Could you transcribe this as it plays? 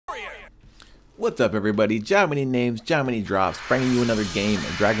What's up, everybody? JaiOfManyNames, JaiOfManyDrops, bringing you another game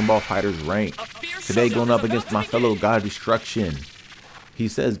in Dragon Ball FighterZ rank. Today going up against my fellow God Destruction. He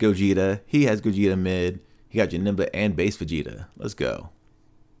says Gogeta, he has Gogeta mid, he got Janemba and base Vegeta. Let's go.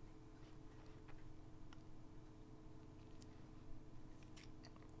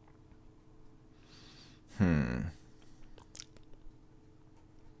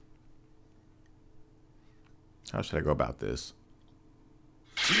 How should I go about this?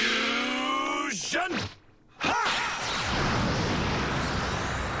 Fusion!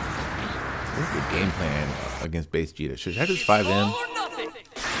 What's the game plan against base Vegeta? Should I just 5M?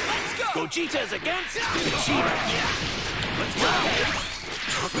 Gogeta's against Vegeta. Let's go.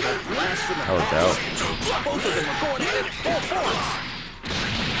 How worked out? Both of them are going at it full force.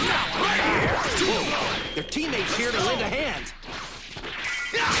 Their teammates here to lend a hand.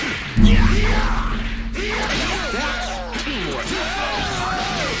 That's teamwork.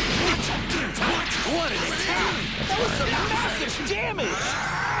 What an attack! That was some massive damage!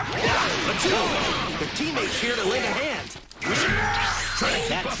 Let's go! Their teammates here to lend a hand.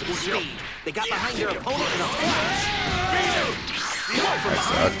 That's speed. They got behind their opponent in a flash. From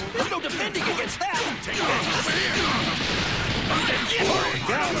behind. There's no defending against that.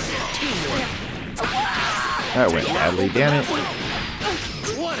 That's teamwork. That went badly, damn it.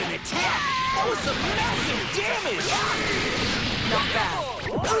 What an attack! That was some massive damage! Not bad.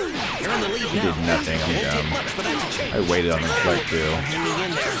 You're in the lead now. He did nothing, I'm dumb. I waited on the flight too. Hanging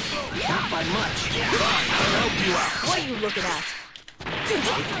in there. Not by much. I'll help you out. What are you looking at?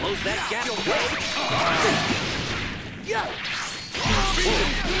 Close that gap quick.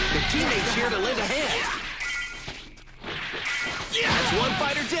 The teammates here to lend a hand. That's one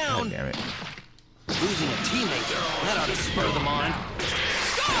fighter down. God damn it. Losing a teammate, that ought to spur them on.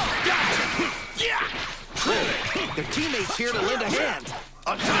 Their teammates here to lend a hand.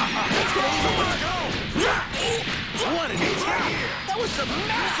 That's gonna leave What an attack! That was some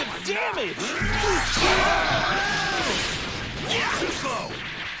massive damage! Too slow!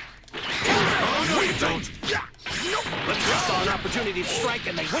 Oh, no, you don't! They saw an opportunity to strike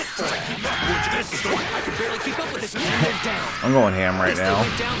and they went for it. I could barely keep up with this. I'm going ham right now.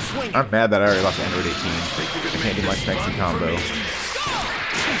 I'm mad that I already lost to Android 18. I can't do my sexy combo.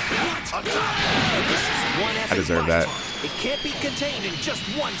 I deserve that. It can't be contained in just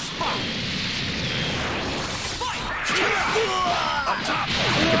one spot. I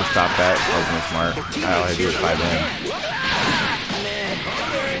could have stopped that. I wasn't smart. All I had to do was 5M. Man,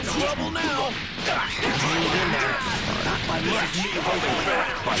 they're in trouble now.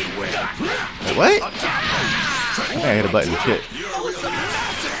 Wait, what? I think I hit a button. Shit. That was some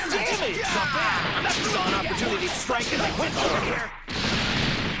massive damage. Saw an opportunity to strike and I went over here.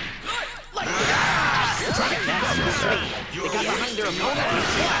 They got behind their opponent in a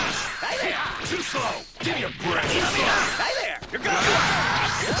flash. Hey there! Too slow! Give me a break! Hey there! You're gone!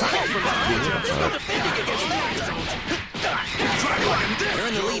 There's no defending against that! They're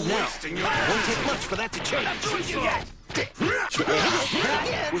in the lead now. Won't take much for that to change.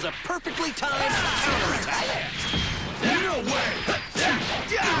 That was a perfectly timed counterattack. No way!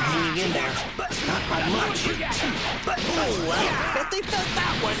 Hanging in there, but not by much. Oh, well, bet they felt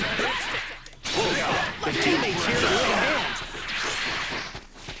that one. The teammates here to lend a hand.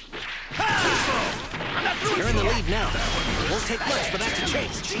 They're in the lead now. Won't take much for that to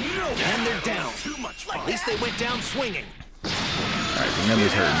change. And they're down. At least they went down swinging. Alright, the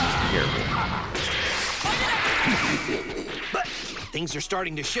number's hurting. Just be careful. But things are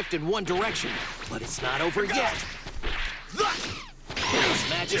starting to shift in one direction. But it's not over yet. This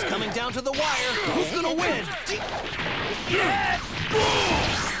match is coming down to the wire. Who's gonna win?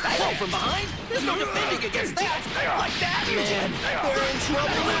 Oh, from behind? There's no defending against that. Like that, man. They're in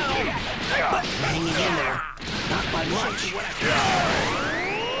trouble now. But hanging in there. Not by much.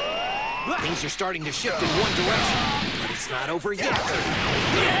 Things are starting to shift in one direction. But it's not over yet.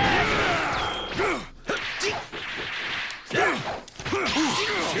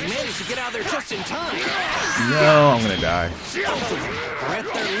 He managed to get out of there just in time. No, I'm gonna die. They're at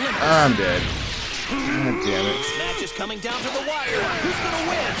their limit. I'm dead. God damn it. This match is coming down to the wire. Who's gonna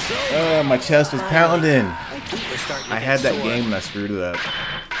win? My chest was pounding. I I had that game and I screwed it up.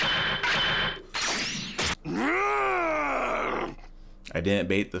 I didn't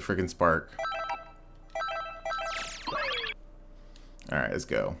bait the freaking spark. Alright, let's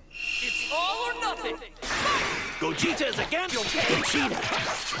go. It's all or nothing. Gogeta is against Vegeta.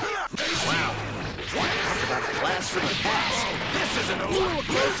 Wow. Talk about a blast from the past. This is a little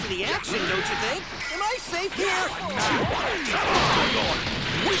close to the action, don't you think? Am I safe here?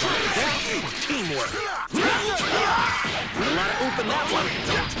 That's teamwork. A lot of oomph in that one.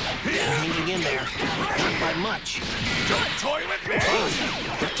 in there. Not by much. Don't toy with me!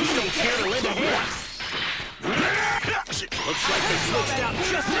 The teammates here to lend a hand. Looks like they switched out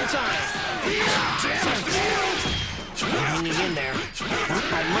just in time. They're hanging in there. Not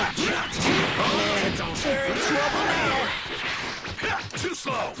by much. Man, they're in trouble now. Too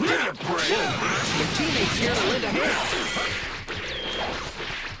slow. Give me a break. Your teammates here to lend a hand.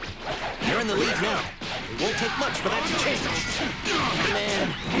 They're in the lead now. It won't take much for that to change.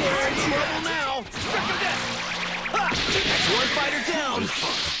 Man, they're in trouble now. That's one fighter down.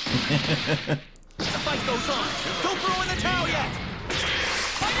 The fight goes on. Don't throw in the towel yet.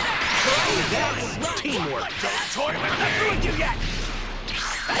 That's teamwork. Don't toy with me. Not doing you yet.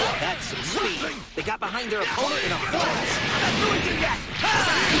 That's some speed. They got behind their opponent in a flash. Not doing you yet.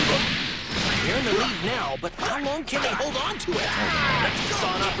 They're in the lead now, but how long can they hold on to it? They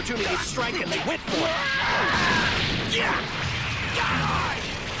saw an opportunity to strike and they went for it. Yeah!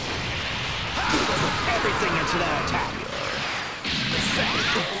 Everything into that attack.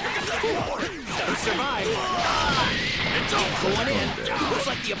 They survived. Going in. Looks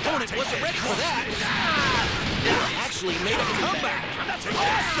like the opponent wasn't ready for that. Actually made a comeback.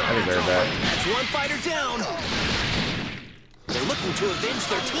 Awesome. That's one fighter down. They're looking to avenge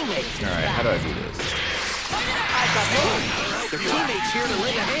their teammates. All right, how do I do this? I've got one. Their teammates here to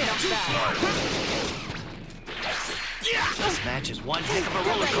lend a hand. This match is one heck of a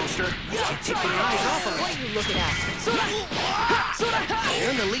roller coaster. You can't take your eyes off of it. What are you looking at?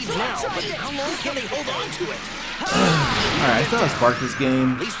 They're in the lead now, but how long can they hold on to it? Alright, I still have sparked this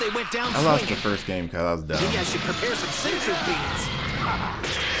game. At least they went down I lost the swinging. first game because I was dumb. Maybe I should prepare some sensor beans.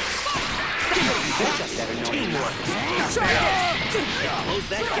 That's teamwork. Close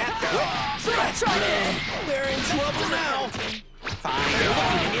that gap quick. Man, they're in trouble now. Fine, they're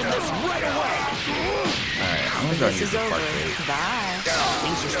looking to end this right away. Alright, I'm gonna try and use the spark bait. Bye.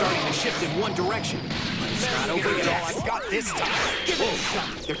 Things are starting to shift in one direction. It's not over yet. I got this time. Give it a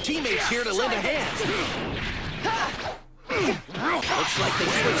shot. Their teammates here to lend a hand. Looks like they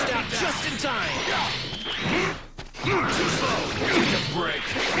switched out just in time. Too slow. Give me a break.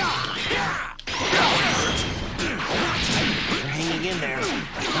 They're hanging in there.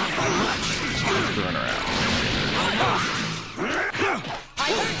 Not by much. Throwing around.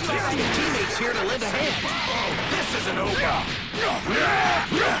 Your teammates here to lend a hand. This isn't over.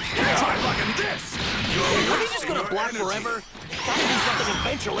 Try blocking this. Are they just gonna block forever? Gotta do something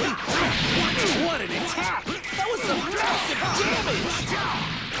eventually. What an attack! That was some massive damage.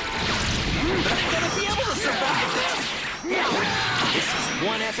 Are they gonna be able to survive this? This is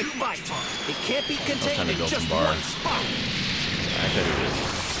one epic fight. It can't be contained in just one spot. I bet it is.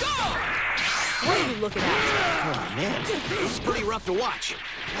 What are you looking at? Oh man, this is pretty rough to watch.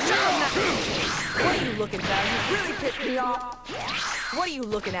 What are you looking at? You really pissed me off. What are you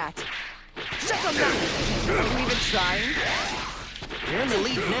looking at? Shut them down. Are you even trying? They're in the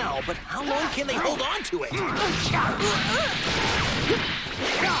lead now, but how long can they hold on to it? This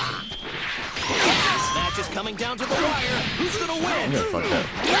match is coming down to the wire. Who's gonna I'm win? gonna fuck up.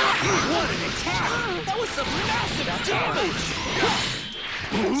 What an attack! That was some massive damage!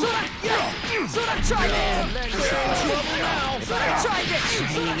 Try it. Trouble now! Try it.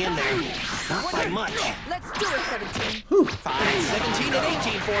 Hanging in there. Not by much. Let's do it, 17. 17 and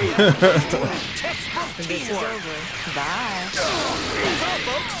 18 for you. Textbook This is teamwork. over. Bye. That's all,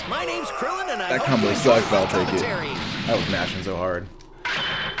 folks. My name's Krillin, and I That hope combo you sucked, enjoyed but I'll my take it. commentary. I was mashing so hard.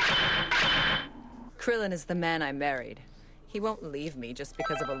 Krillin is the man I married. He won't leave me just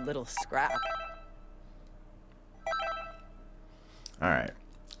because of a little scrap. Alright,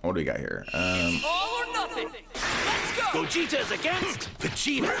 what do we got here? All or nothing. Let's go. Vegeta is against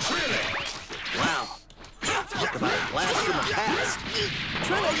Vegeta. Wow. Talk about a blast from the past.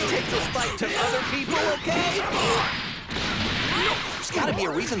 Try not to take this fight to other people, okay? There's gotta be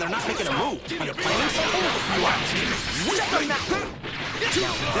a reason they're not making a move. Are you planning something?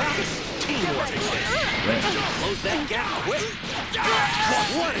 That's teamwork. Close that gap quick.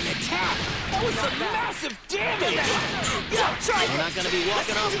 What an attack! That was some massive damage! We're not gonna be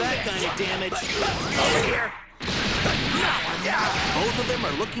walking off that kind of damage. Over here. Both of them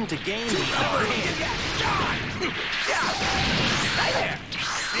are looking to gain the upper hand. Right there.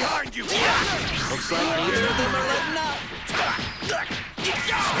 Behind you. Looks like neither of them are letting up.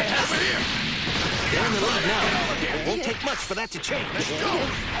 Over here. They're in the lead now. It won't take much for that to change.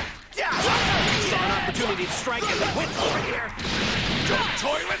 Saw an opportunity to strike and they went over here. Don't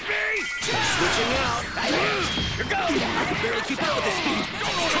toy with me! Switching out. Here goes. I can barely keep up with the speed.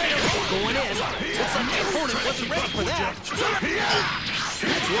 Going in. Looks like the opponent wasn't ready for that.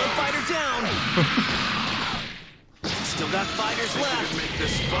 That's one fighter down. Still got fighters left. Make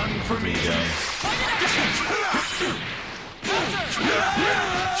this fun for me. That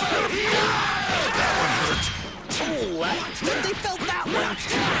one hurt. Oh, they felt that one.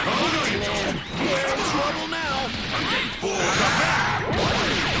 Oh, man. They're in trouble now. I'm getting pulled back.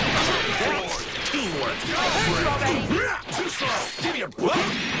 That's teamwork. Too slow. Give me a blow.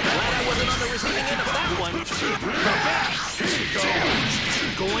 Glad I wasn't on the receiving end of that one. Here you go.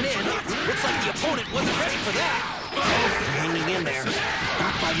 Going in. Looks like the opponent wasn't ready for that. Hanging in there.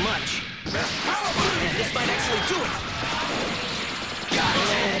 Not by much. And this might actually do it. Got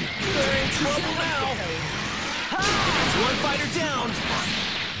it. They're in trouble now. That's one fighter down.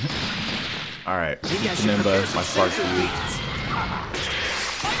 Alright, Janemba, my spark for you.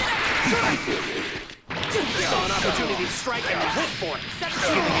 Saw an opportunity to strike and went for it.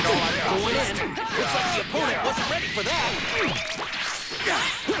 Giving it all out, going in. Looks like the opponent wasn't ready for that.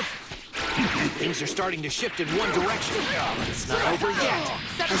 Things are starting to shift in one direction. It's not over yet.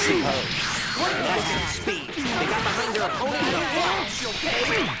 I suppose. That's some speed. They got behind their opponent in a flash.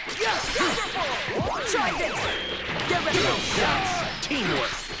 Okay. Try this! Get ready! That's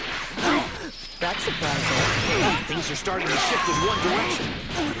teamwork. That's surprising. Things are starting to shift in one direction.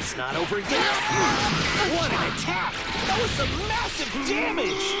 It's not over yet. What an attack! That was some massive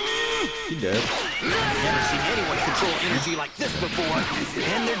damage! He dead. Never seen anyone control energy like this before.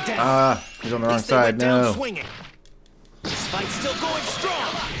 And they're down. He's on the wrong At least they went side down now. swinging. This fight's still going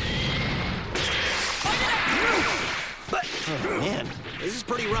strong. But, oh man, this is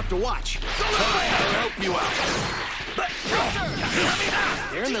pretty rough to watch. I'll help you out.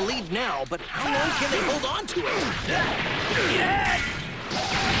 They're in the lead now, but how long can they hold on to it?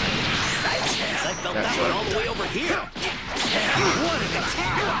 I felt that one all the way over here. What an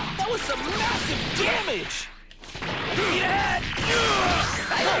attack! That was some massive damage!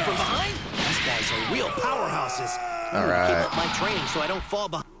 Oh, from behind? These guys are real powerhouses. Alright. Keep up my training so I don't fall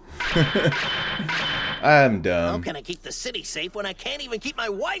behind. I'm How dumb. can I keep the city safe when I can't even keep my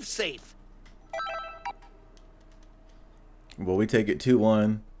wife safe? Well, we take it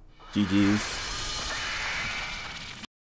 2-1. GG's.